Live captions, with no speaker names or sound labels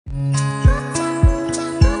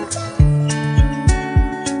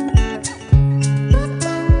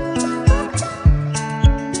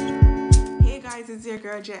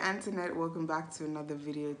RJ Antoinette. Welcome back to another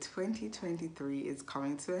video. 2023 is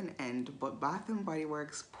coming to an end, but Bath and Body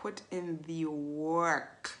Works put in the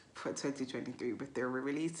work for 2023 with their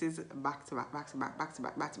releases back to back,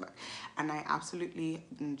 and I absolutely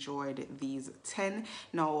enjoyed these 10.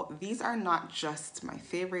 Now, these are not just my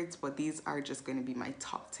favorites, but these are just going to be my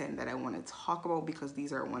top 10 that I want to talk about, because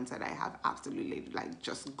these are ones that I have absolutely like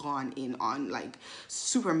just gone in on, like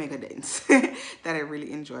super mega dense that I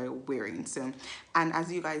really enjoy wearing. So, and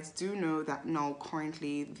as you guys do know that now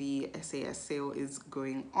currently the SAS sale is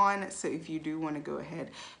going on, so if you do want to go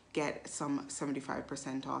ahead get some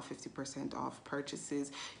 75% off, 50% off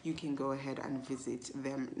purchases, you can go ahead and visit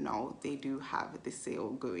them now. They do have the sale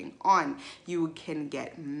going on. You can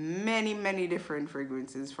get many different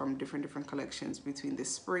fragrances from different collections between the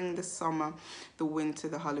spring, the summer, the winter,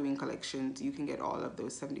 the Halloween collections. You can get all of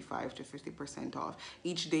those 75 to 50% off.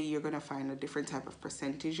 Each day you're gonna find a different type of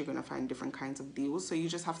percentage. You're gonna find different kinds of deals. So you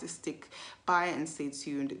just have to stick by and stay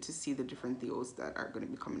tuned to see the different deals that are gonna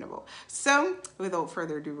be coming about. So without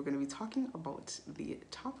further ado, we're going to be talking about the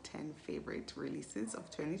top 10 favorite releases of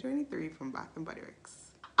 2023 from Bath & Body Works.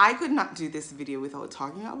 I could not do this video without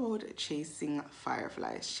talking about Chasing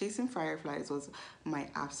Fireflies. Chasing Fireflies was my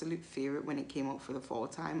absolute favorite when it came out for the fall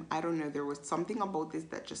time. I don't know, there was something about this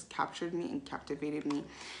that just captured me and captivated me,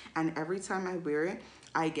 and every time I wear it,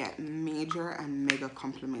 I get major and mega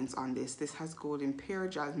compliments on this. This has golden pear,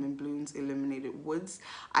 jasmine blooms, illuminated woods.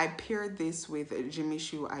 I paired this with Jimmy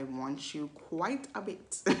Choo I Want You quite a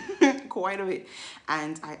bit, quite a bit,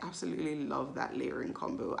 and I absolutely love that layering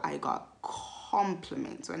combo. I got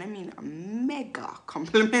compliments. When I mean mega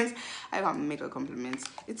compliments, I got mega compliments.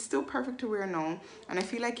 It's still perfect to wear now, and I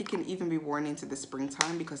feel like it can even be worn into the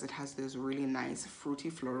springtime because it has those really nice fruity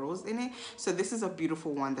florals in it. So this is a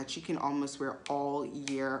beautiful one that you can almost wear all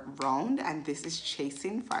year round, and this is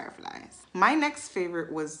Chasing Fireflies. My next favorite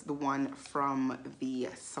was the one from the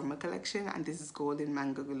summer collection, and this is Golden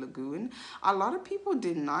Mango Lagoon. A lot of people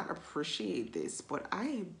did not appreciate this, but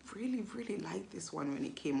I really liked this one when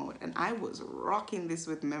it came out, and I was rocking this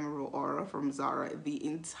with Memorable Aura from Zara the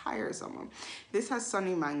entire summer. This has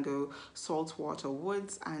sunny mango, saltwater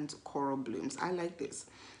woods, and coral blooms. I like this.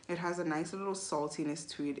 It has a nice little saltiness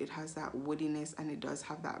to it. It has that woodiness, and it does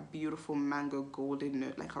have that beautiful mango golden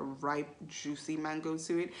note, like a ripe, juicy mango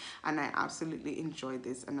to it. And I absolutely enjoyed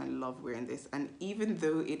this, and I love wearing this. And even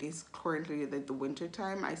though it is currently like the winter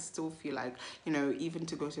time, I still feel like, you know, even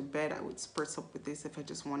to go to bed, I would spritz up with this if I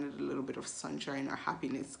just wanted a little bit of sunshine or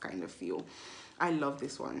happiness kind of feel. I love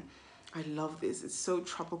this one. I love this. It's so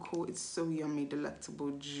tropical. It's so yummy,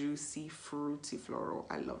 delectable, juicy, fruity, floral.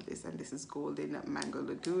 I love this. And this is Golden Mango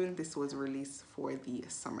Lagoon. This was released for the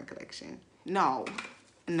summer collection. No,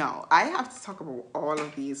 I have to talk about all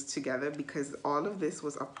of these together because all of this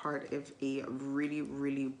was a part of a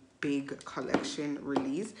really big collection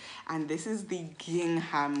release, and this is the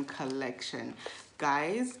Gingham collection.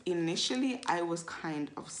 Guys, initially I was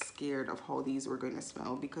kind of scared of how these were going to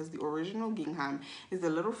smell because the original Gingham is a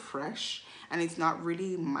little fresh, and it's not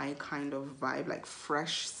really my kind of vibe. Like,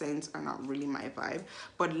 fresh scents are not really my vibe.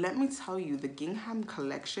 But let me tell you, the Gingham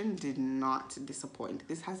collection did not disappoint.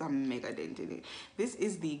 This has a mega dent in it. This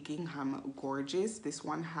is the Gingham Gorgeous. This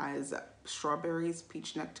one has strawberries,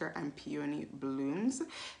 peach nectar, and peony blooms.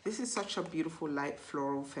 This is such a beautiful, light,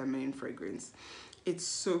 floral, feminine fragrance. It's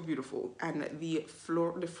so beautiful, and the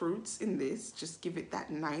fruits in this just give it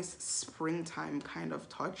that nice springtime kind of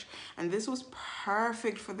touch, and this was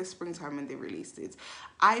perfect for the springtime when they released it.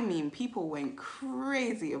 I mean, people went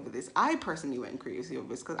crazy over this. I personally went crazy over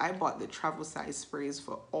this because I bought the travel size sprays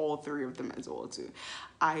for all three of them as well too.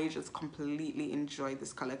 I just completely enjoyed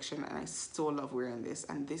this collection, and I still love wearing this,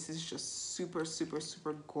 and this is just super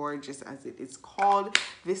gorgeous, as it is called.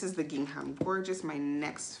 This is the Gingham Gorgeous. My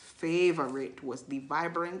next favorite was the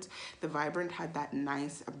Vibrant. The Vibrant had that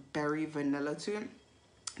nice berry vanilla to it.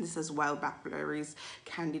 This is wild blackberries,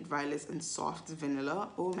 candied violets, and soft vanilla.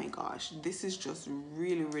 Oh my gosh, this is just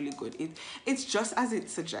really good. It's just as it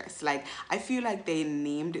suggests. Like, I feel like they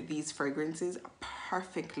named these fragrances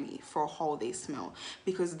perfectly for how they smell,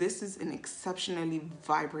 because this is an exceptionally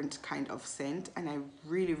vibrant kind of scent, and I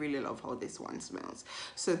really love how this one smells.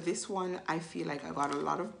 So this one, I feel like I got a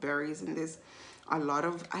lot of berries in this. a lot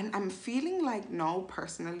of, and I'm feeling like now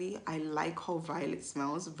personally I like how Violet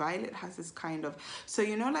smells. Violet has this kind of, so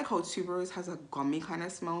you know like how tuberose has a gummy kind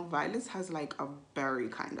of smell, Violet has like a berry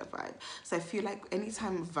kind of vibe. So I feel like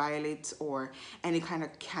anytime Violet or any kind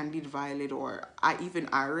of candied violet, or even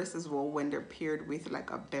iris as well, when they're paired with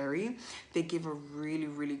like a berry, they give a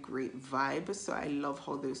really great vibe. So I love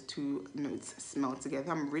how those two notes smell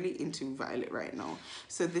together. I'm really into Violet right now.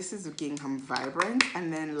 So this is Gingham Vibrant.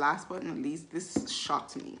 And then last but not least, this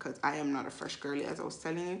shocked me because I am not a fresh girly, as I was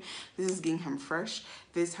telling you. This is Gingham Fresh.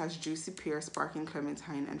 This has Juicy Pear, Sparkling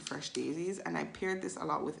Clementine, and Fresh Daisies. And I paired this a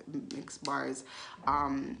lot with Mix Bar's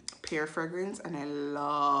pear fragrance. And I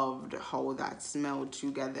loved how that smelled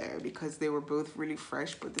together because they were both really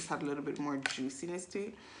fresh, but this had a little bit more juiciness to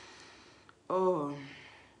it. Oh,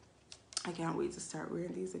 I can't wait to start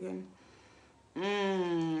wearing these again.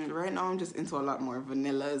 Right now I'm just into a lot more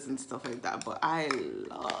vanillas and stuff like that, but I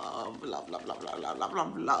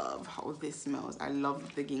love how this smells. I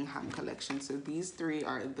love the Gingham collection. So these three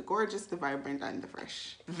are the Gorgeous, the Vibrant, and the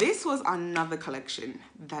Fresh. This was another collection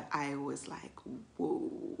that I was like,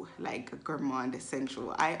 whoa, like a gourmand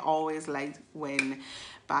essential. I always liked when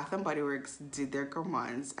Bath and Body Works did their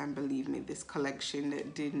gourmands, and believe me, this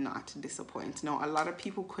collection did not disappoint. Now, a lot of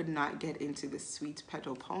people could not get into the sweet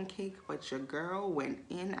petal pound cake, but your girl went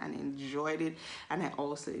in and enjoyed it. And I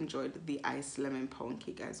also enjoyed the iced lemon pound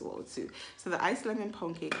cake as well too. So the iced lemon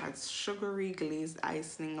pound cake has sugary glazed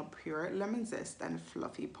icing, a pure lemon zest, and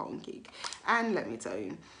fluffy pound cake. And let me tell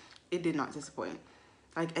you, it did not disappoint.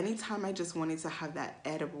 Like anytime I just wanted to have that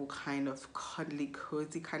edible kind of cuddly,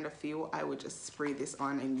 cozy kind of feel, I would just spray this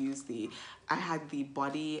on and use I had the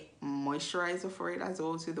body moisturizer for it as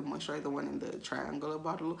well too, the moisturizer one in the triangular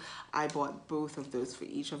bottle. I bought both of those for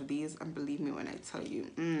each of these, and believe me when I tell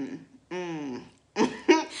you,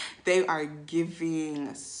 they are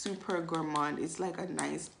giving super gourmand. It's like a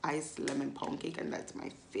nice iced lemon pound cake, and that's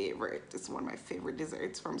my favorite. It's one of my favorite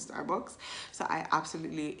desserts from Starbucks. So I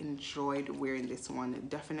absolutely enjoyed wearing this one.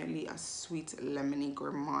 Definitely a sweet lemony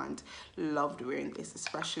gourmand. Loved wearing this,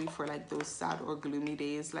 especially for like those sad or gloomy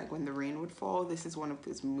days, like when the rain would fall. This is one of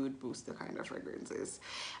those mood booster kind of fragrances.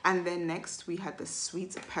 And then next we had the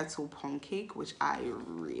sweet petal pound cake, which I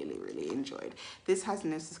really enjoyed. This has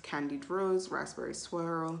notes of candied rose, raspberry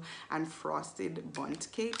swirl, and frosted bundt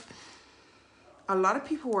cake. A lot of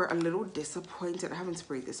people were a little disappointed. I haven't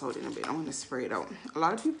sprayed this out in a bit. I'm going to spray it out. A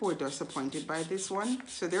lot of people were disappointed by this one.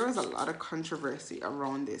 So there was a lot of controversy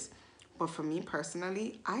around this. But for me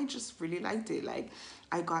personally, I just really liked it. Like,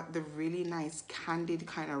 I got the really nice candied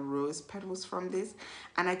kind of rose petals from this.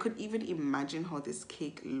 And I could even imagine how this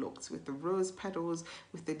cake looked with the rose petals,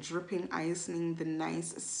 with the dripping icing, the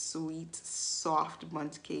nice, sweet, soft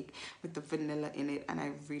bundt cake with the vanilla in it. And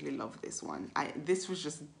I really love this one. This was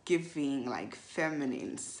just giving like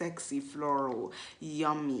feminine, sexy, floral,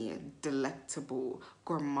 yummy, delectable,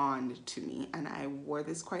 gourmand to me. And I wore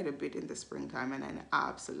this quite a bit in the springtime, and I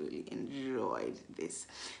absolutely enjoyed this.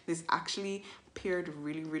 This actually paired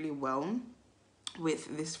really well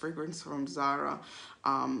with this fragrance from Zara,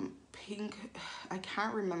 pink, I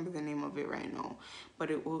can't remember the name of it right now, but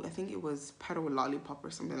I think it was Petal Lollipop or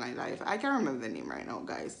something like that. I can't remember the name right now,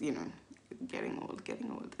 guys, you know, getting old.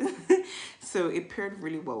 So it paired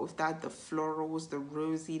really well with that, the florals, the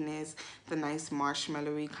rosiness, the nice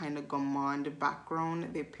marshmallowy kind of gourmand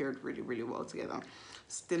background. They paired really well together.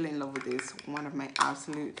 Still in love with this. One of my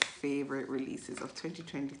absolute favorite releases of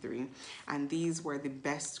 2023, and these were the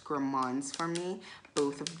best gourmands for me.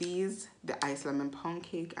 Both of these, the iced lemon pound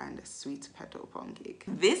cake and the sweet petal pound cake.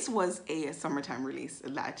 This was a summertime release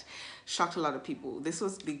that shocked a lot of people. This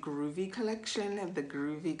was the Groovy collection, the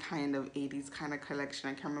groovy kind of 80s kind of collection.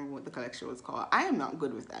 I can't remember what the collection was called. I am not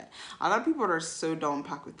good with that. A lot of people are so down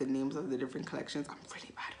packed with the names of the different collections. I'm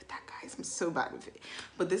really bad with that, guys. I'm so bad with it.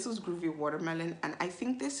 But this was Groovy Watermelon, and I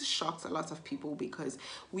think this shocked a lot of people because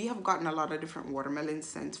we have gotten a lot of different watermelon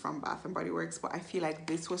scents from Bath and Body Works, but I feel like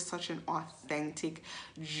this was such an authentic,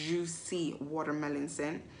 juicy watermelon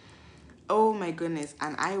scent. Oh my goodness.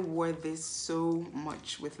 And I wore this so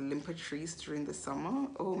much with Limpatrice during the summer.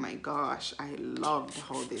 Oh my gosh, I loved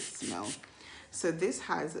how this smelled. So this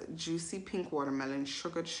has juicy pink watermelon,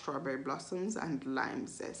 sugared strawberry blossoms, and lime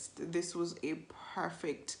zest. This was a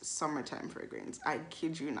perfect summertime fragrance. I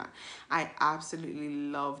kid you not. I absolutely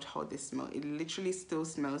loved how this smelled. It literally still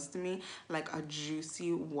smells to me like a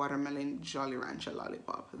juicy watermelon Jolly Rancher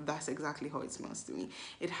lollipop. That's exactly how it smells to me.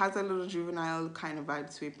 It has a little juvenile kind of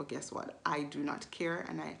vibe to it, but guess what? I do not care,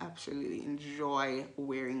 and I absolutely enjoy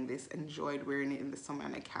wearing this. Enjoyed wearing it in the summer,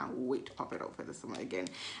 and I can't wait to pop it out for the summer again.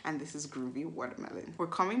 And this is Groovy watermelon.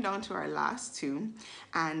 We're coming down to our last two,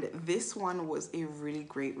 and this one was a really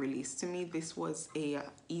great release to me. This was a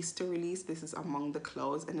Easter release. This is Among the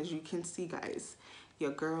Clouds, and as you can see, guys,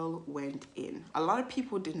 your girl went in. A lot of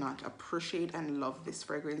people did not appreciate and love this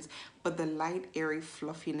fragrance, but the light, airy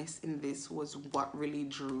fluffiness in this was what really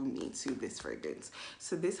drew me to this fragrance.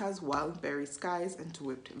 So this has wild berry skies and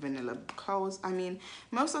whipped vanilla clouds. I mean,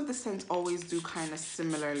 most of the scents always do kind of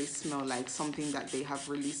similarly smell like something that they have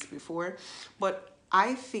released before, but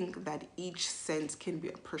I think that each scent can be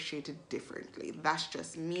appreciated differently. That's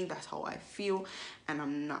just me, that's how I feel, and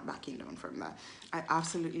I'm not backing down from that. I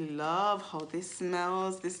absolutely love how this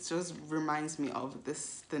smells. This just reminds me of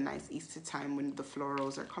the nice Easter time when the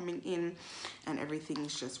florals are coming in and everything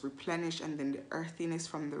is just replenished, and then the earthiness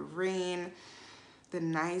from the rain, the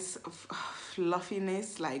nice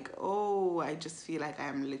fluffiness, like, oh, I just feel like I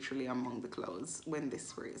am literally among the clouds when this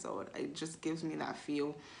sprays out. It just gives me that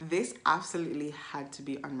feel. This absolutely had to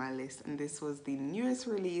be on my list, and this was the newest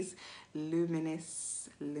release, Luminous.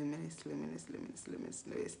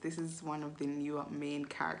 This is one of the new main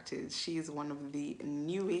characters. She is one of the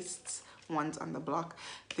newest ones on the block.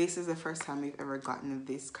 This is the first time we've ever gotten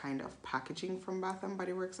this kind of packaging from Bath and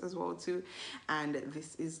Body Works as well too, and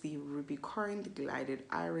this is the Ruby Corin, the Glided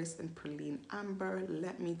Iris, and Praline Amber.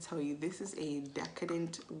 Let me tell you, this is a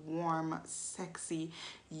decadent, warm, sexy,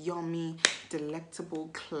 yummy, delectable,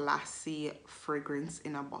 classy fragrance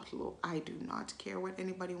in a bottle. I do not care what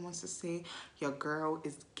anybody wants to say. Your girl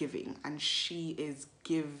is giving, and she is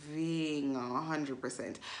giving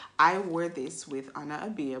 100%. I wore this with Anna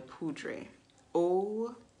Abia Poudre.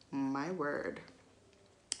 Oh my word,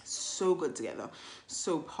 so good together,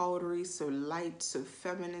 so powdery, so light, so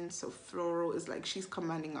feminine, so floral. It's like she's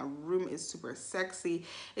commanding a room. It's super sexy.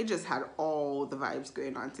 It just had all the vibes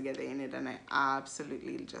going on together in it, and I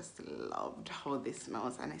absolutely just loved how this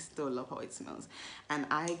smells, and I still love how it smells, and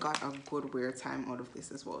I got a good wear time out of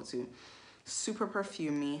this as well too. Super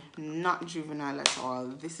perfumey, not juvenile at all.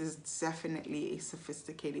 This is definitely a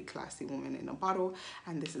sophisticated, classy woman in a bottle,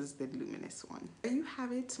 and this is the Luminous one. There you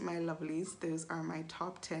have it, my lovelies. Those are my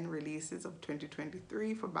top 10 releases of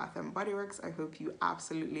 2023 for Bath and Body Works. I hope you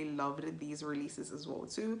absolutely loved these releases as well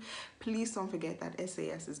too. Please don't forget that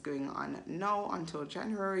SAS is going on now until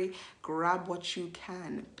January. Grab what you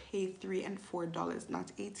can. Pay $3 and $4,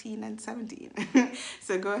 not 18 and 17.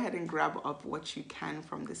 So go ahead and grab up what you can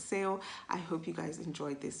from the sale. I hope you guys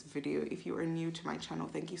enjoyed this video. If you are new to my channel,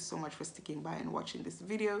 thank you so much for sticking by and watching this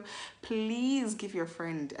video. Please give your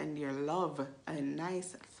friend and your love a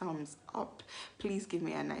nice thumbs up. Please give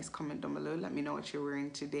me a nice comment down below. Let me know what you're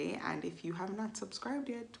wearing today. And if you have not subscribed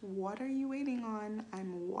yet, what are you waiting on?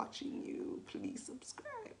 I'm watching you. Please subscribe.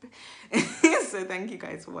 So thank you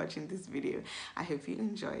guys for watching this video. I hope you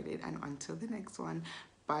enjoyed it. And until the next one,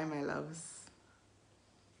 bye my loves.